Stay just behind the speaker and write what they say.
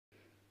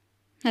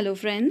Hello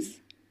friends,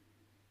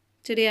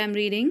 today I am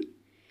reading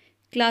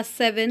Class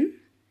 7,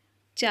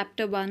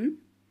 Chapter 1,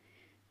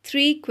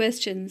 3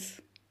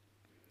 Questions.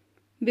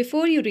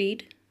 Before you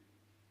read,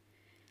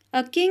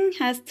 a king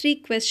has 3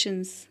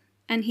 questions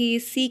and he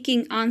is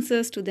seeking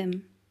answers to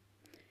them.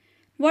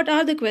 What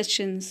are the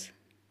questions?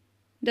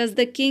 Does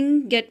the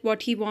king get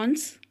what he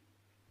wants?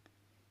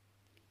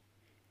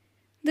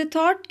 The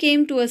thought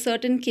came to a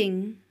certain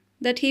king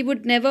that he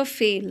would never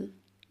fail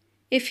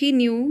if he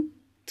knew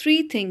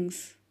 3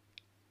 things.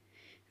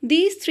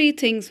 These 3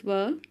 things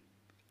were: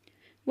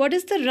 what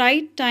is the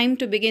right time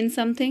to begin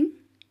something?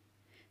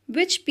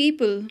 Which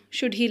people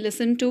should he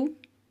listen to?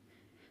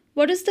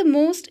 What is the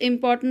most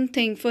important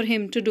thing for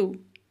him to do?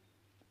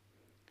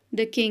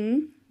 The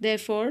king,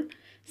 therefore,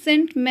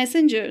 sent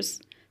messengers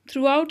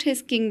throughout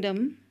his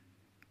kingdom,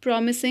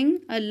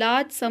 promising a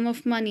large sum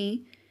of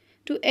money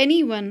to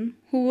anyone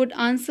who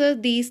would answer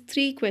these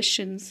 3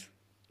 questions.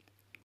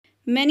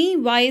 Many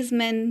wise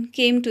men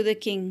came to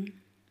the king,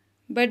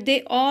 but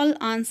they all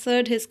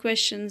answered his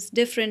questions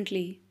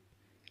differently.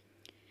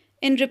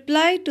 In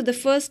reply to the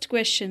first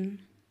question,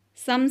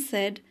 some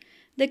said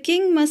the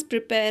king must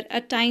prepare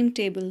a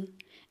timetable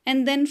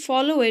and then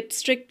follow it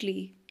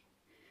strictly.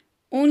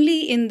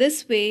 Only in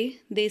this way,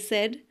 they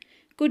said,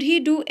 could he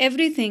do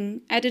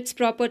everything at its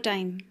proper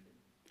time.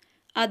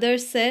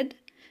 Others said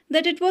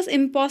that it was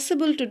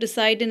impossible to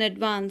decide in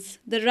advance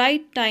the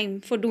right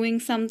time for doing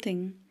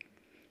something.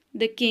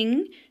 The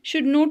king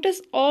should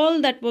notice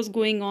all that was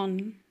going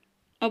on,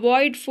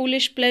 avoid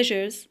foolish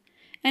pleasures,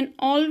 and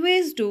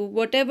always do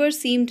whatever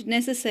seemed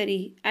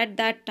necessary at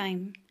that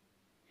time.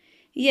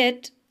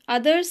 Yet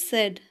others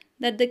said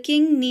that the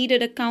king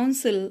needed a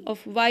council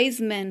of wise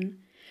men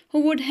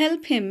who would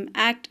help him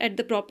act at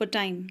the proper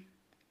time.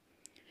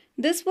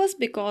 This was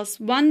because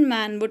one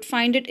man would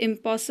find it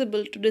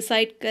impossible to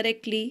decide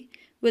correctly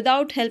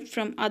without help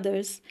from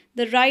others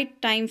the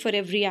right time for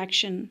every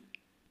action.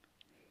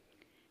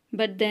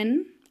 But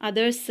then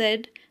others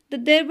said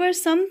that there were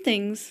some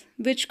things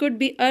which could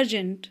be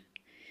urgent.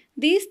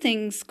 These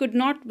things could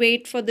not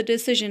wait for the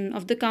decision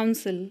of the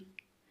council.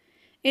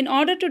 In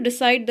order to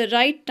decide the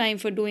right time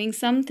for doing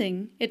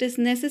something, it is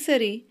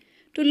necessary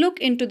to look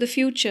into the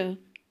future,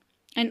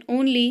 and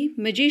only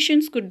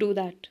magicians could do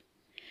that.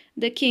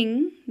 The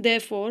king,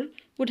 therefore,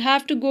 would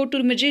have to go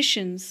to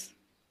magicians.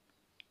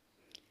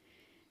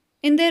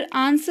 In their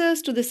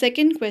answers to the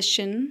second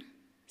question,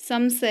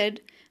 some said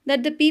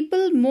that the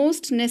people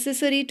most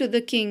necessary to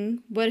the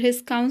king were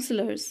his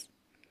counselors.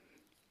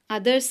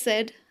 Others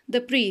said the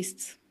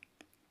priests.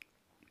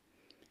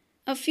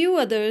 A few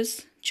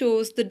others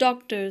chose the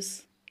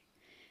doctors,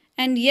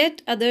 and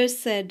yet others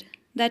said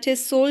that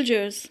his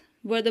soldiers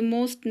were the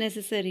most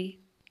necessary.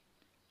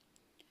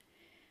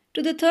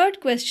 To the third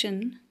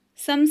question,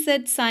 some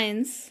said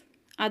science,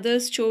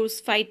 others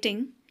chose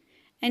fighting,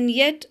 and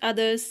yet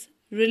others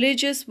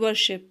religious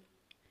worship.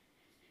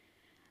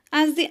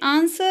 As the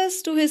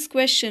answers to his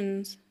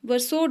questions were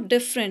so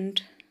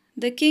different,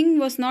 the king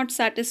was not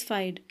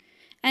satisfied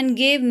and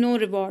gave no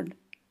reward.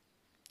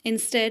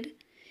 Instead,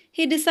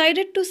 he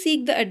decided to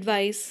seek the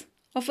advice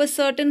of a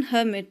certain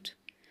hermit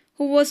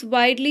who was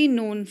widely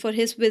known for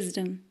his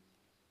wisdom.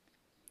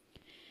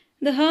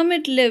 The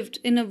hermit lived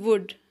in a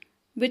wood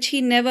which he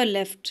never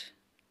left.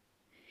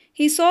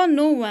 He saw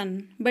no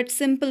one but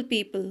simple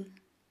people,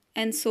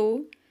 and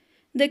so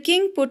the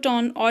king put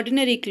on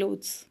ordinary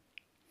clothes.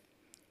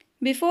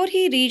 Before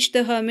he reached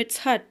the hermit's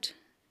hut,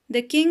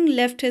 the king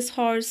left his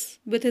horse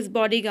with his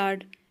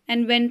bodyguard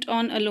and went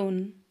on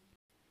alone.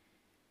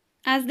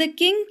 As the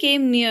king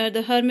came near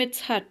the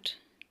hermit's hut,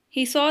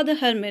 he saw the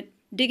hermit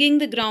digging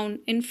the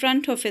ground in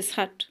front of his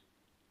hut.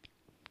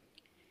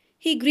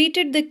 He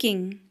greeted the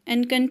king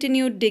and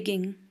continued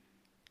digging.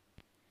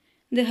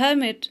 The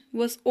hermit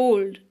was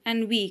old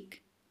and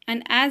weak,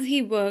 and as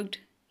he worked,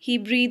 he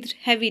breathed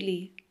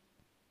heavily.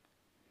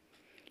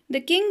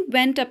 The king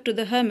went up to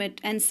the hermit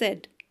and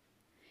said,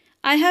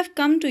 "I have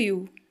come to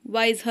you,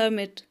 wise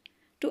hermit,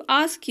 to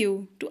ask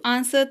you to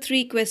answer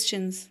 3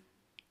 questions.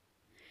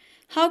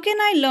 How can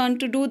I learn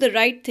to do the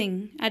right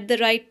thing at the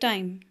right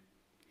time?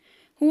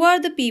 Who are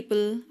the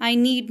people I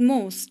need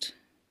most?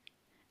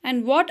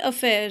 And what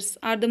affairs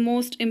are the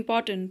most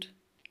important?"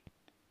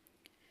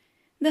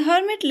 The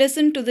hermit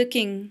listened to the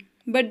king,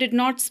 but did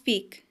not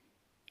speak.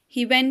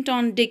 He went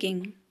on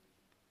digging.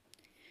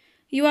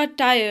 "You are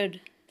tired,"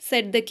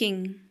 said the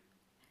king.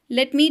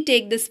 "Let me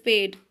take the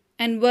spade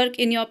and work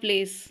in your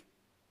place."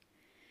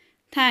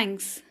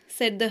 "Thanks,"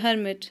 said the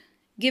hermit,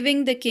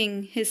 giving the king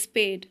his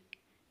spade.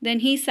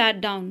 Then he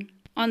sat down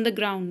on the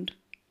ground.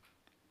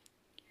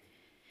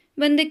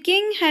 When the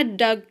king had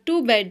dug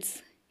 2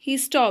 beds, he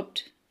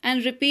stopped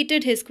and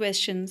repeated his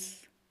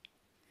questions.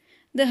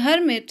 The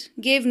hermit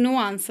gave no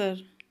answer,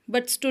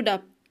 but stood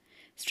up,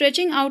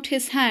 stretching out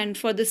his hand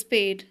for the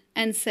spade,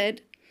 and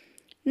said,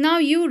 "Now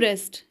you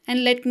rest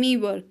and let me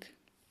work."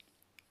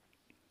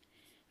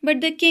 But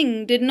the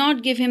king did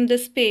not give him the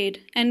spade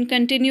and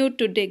continued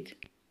to dig.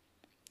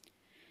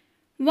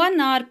 1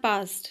 hour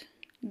passed,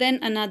 then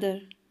another.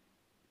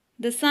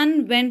 The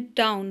sun went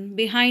down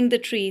behind the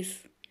trees,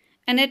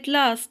 and at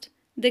last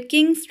the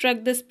king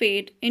struck the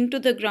spade into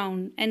the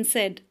ground and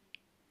said,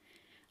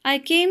 "I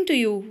came to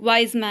you,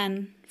 wise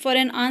man, for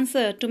an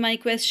answer to my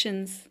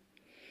questions.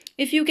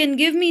 If you can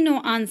give me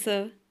no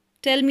answer,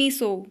 tell me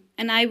so,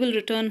 and I will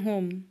return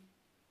home."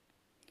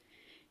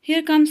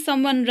 "Here comes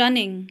someone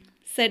running,"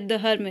 said the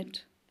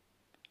hermit.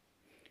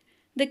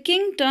 The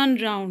king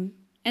turned round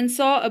and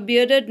saw a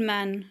bearded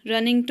man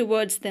running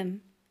towards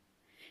them.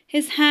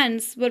 His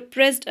hands were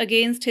pressed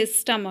against his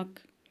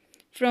stomach,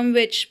 from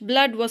which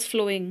blood was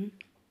flowing.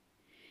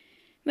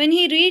 When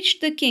he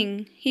reached the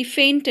king, he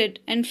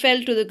fainted and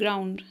fell to the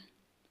ground.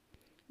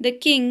 The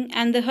king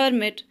and the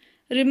hermit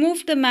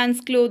removed the man's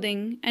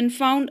clothing and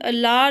found a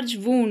large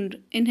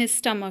wound in his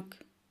stomach.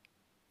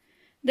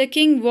 The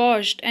king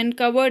washed and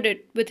covered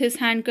it with his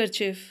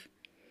handkerchief,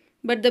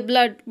 but the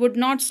blood would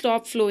not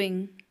stop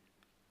flowing.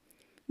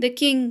 The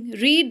king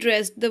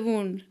redressed the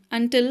wound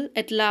until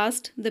at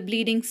last the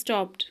bleeding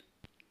stopped.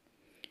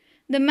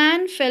 The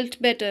man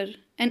felt better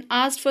and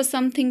asked for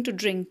something to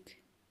drink.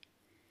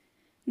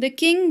 The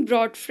king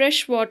brought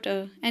fresh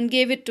water and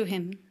gave it to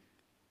him.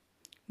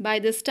 By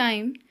this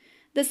time,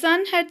 the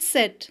sun had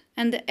set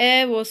and the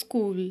air was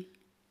cool.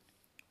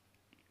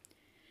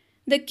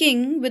 The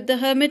king, with the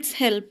hermit's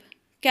help,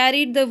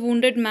 carried the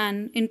wounded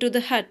man into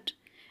the hut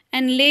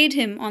and laid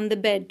him on the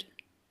bed.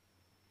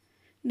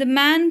 The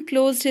man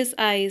closed his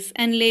eyes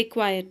and lay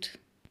quiet.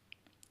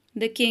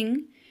 The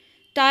king,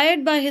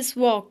 tired by his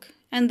walk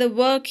and the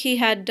work he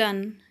had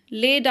done,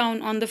 lay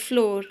down on the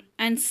floor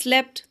and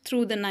slept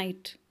through the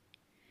night.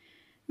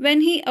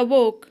 When he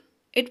awoke,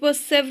 it was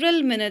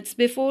several minutes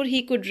before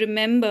he could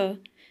remember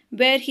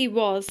where he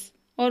was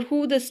or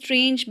who the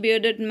strange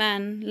bearded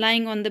man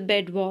lying on the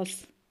bed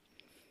was.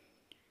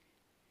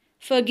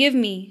 "Forgive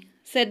me,"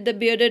 said the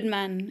bearded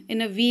man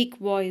in a weak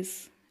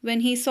voice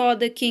when he saw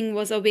the king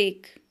was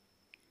awake.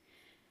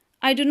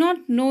 "I do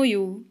not know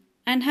you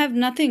and have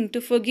nothing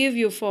to forgive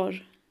you for,"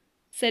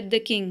 said the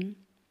king.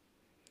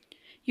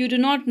 "You do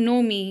not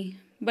know me,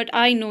 but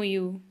I know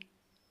you.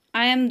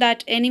 I am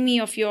that enemy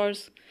of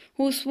yours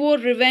who swore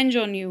revenge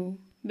on you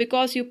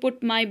because you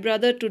put my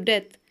brother to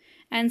death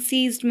and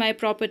seized my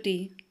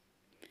property.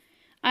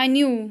 I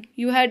knew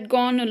you had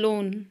gone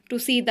alone to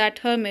see that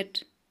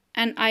hermit,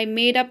 and I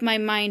made up my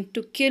mind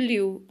to kill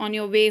you on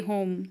your way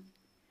home.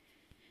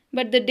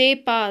 But the day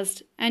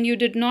passed and you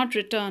did not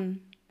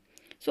return.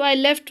 So I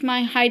left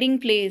my hiding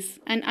place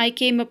and I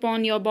came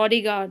upon your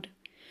bodyguard,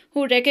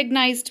 who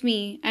recognized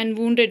me and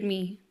wounded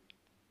me.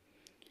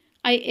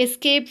 I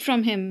escaped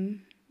from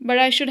him, but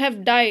I should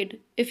have died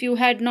if you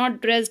had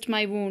not dressed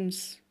my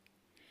wounds.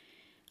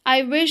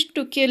 I wished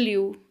to kill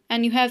you,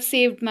 and you have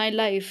saved my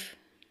life.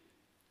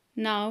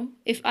 Now,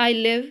 if I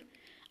live,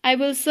 I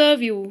will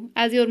serve you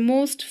as your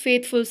most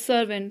faithful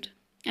servant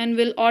and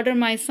will order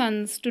my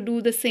sons to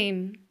do the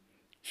same.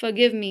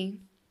 Forgive me."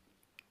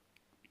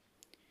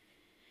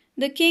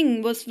 The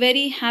king was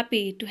very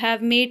happy to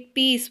have made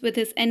peace with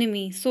his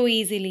enemy so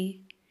easily,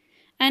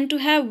 and to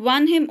have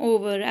won him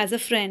over as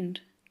a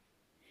friend.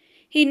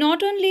 He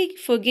not only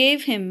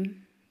forgave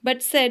him,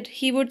 but said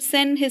he would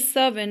send his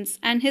servants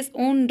and his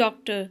own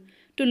doctor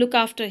to look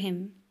after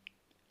him.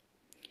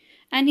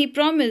 And he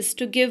promised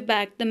to give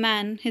back the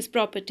man his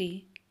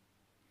property.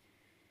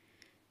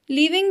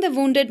 Leaving the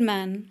wounded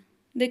man,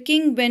 the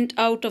king went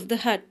out of the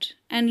hut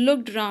and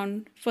looked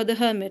round for the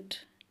hermit.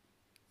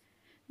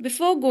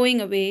 Before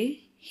going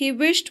away, he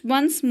wished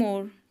once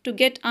more to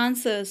get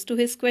answers to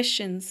his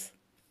questions.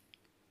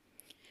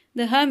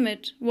 The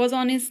hermit was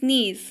on his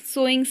knees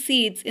sowing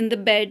seeds in the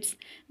beds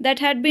that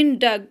had been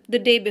dug the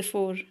day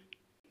before.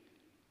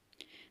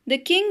 The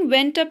king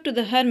went up to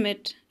the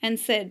hermit and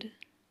said,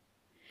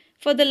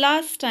 "For the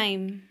last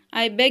time,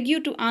 I beg you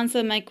to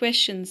answer my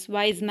questions,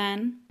 wise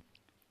man."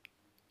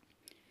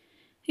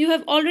 "You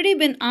have already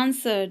been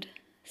answered,"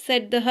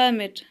 said the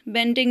hermit,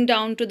 bending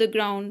down to the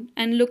ground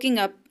and looking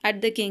up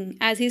at the king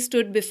as he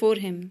stood before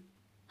him.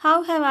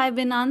 "How have I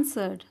been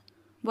answered?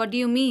 What do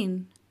you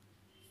mean?"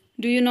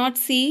 "Do you not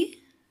see?"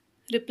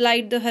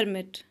 replied the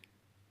hermit.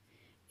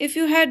 "If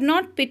you had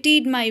not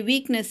pitied my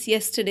weakness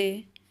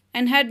yesterday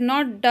and had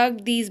not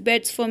dug these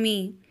beds for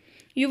me,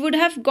 you would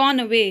have gone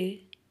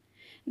away.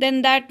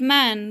 Then that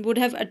man would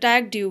have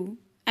attacked you,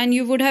 and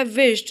you would have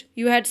wished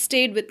you had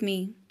stayed with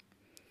me.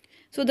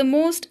 So the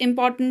most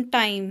important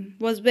time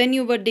was when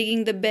you were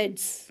digging the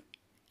beds,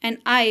 and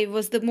I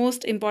was the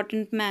most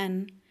important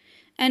man,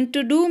 and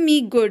to do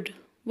me good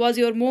was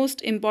your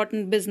most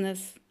important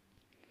business.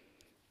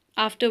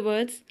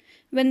 Afterwards,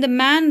 when the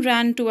man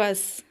ran to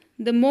us,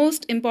 the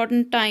most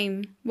important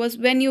time was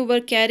when you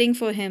were caring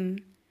for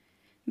him,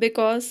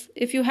 because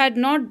if you had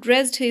not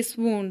dressed his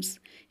wounds,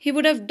 he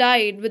would have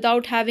died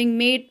without having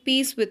made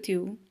peace with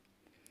you.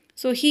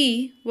 So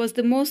he was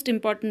the most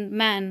important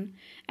man,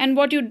 and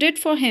what you did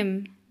for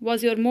him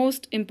was your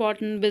most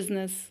important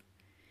business.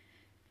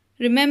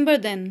 Remember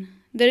then,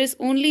 there is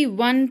only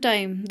one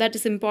time that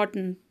is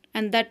important,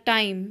 and that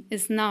time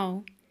is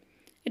now.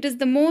 It is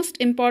the most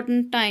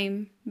important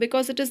time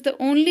because it is the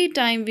only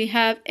time we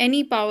have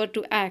any power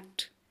to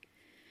act.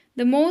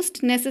 The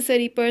most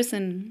necessary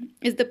person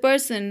is the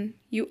person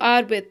you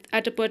are with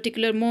at a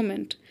particular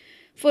moment,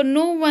 for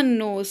no one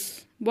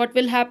knows what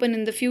will happen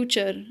in the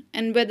future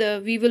and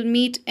whether we will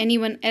meet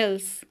anyone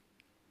else.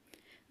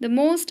 The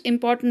most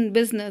important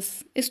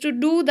business is to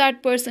do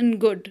that person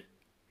good,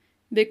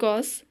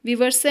 because we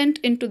were sent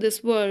into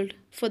this world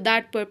for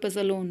that purpose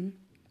alone.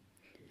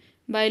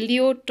 By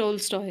Leo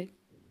Tolstoy.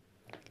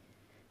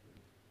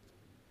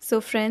 So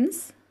friends,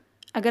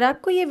 अगर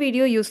आपको ये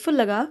video useful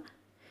लगा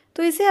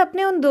तो इसे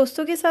अपने उन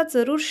दोस्तों के साथ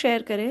ज़रूर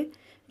शेयर करें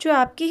जो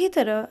आपकी ही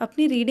तरह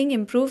अपनी रीडिंग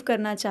इम्प्रूव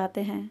करना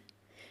चाहते हैं।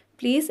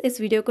 प्लीज़ इस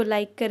वीडियो को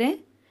लाइक करें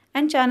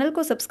एंड चैनल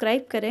को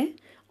सब्सक्राइब करें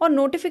और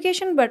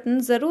नोटिफिकेशन बटन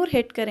ज़रूर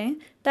हिट करें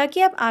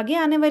ताकि आप आगे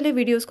आने वाले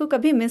वीडियोस को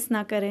कभी मिस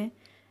ना करें।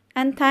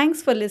 And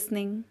thanks for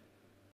listening.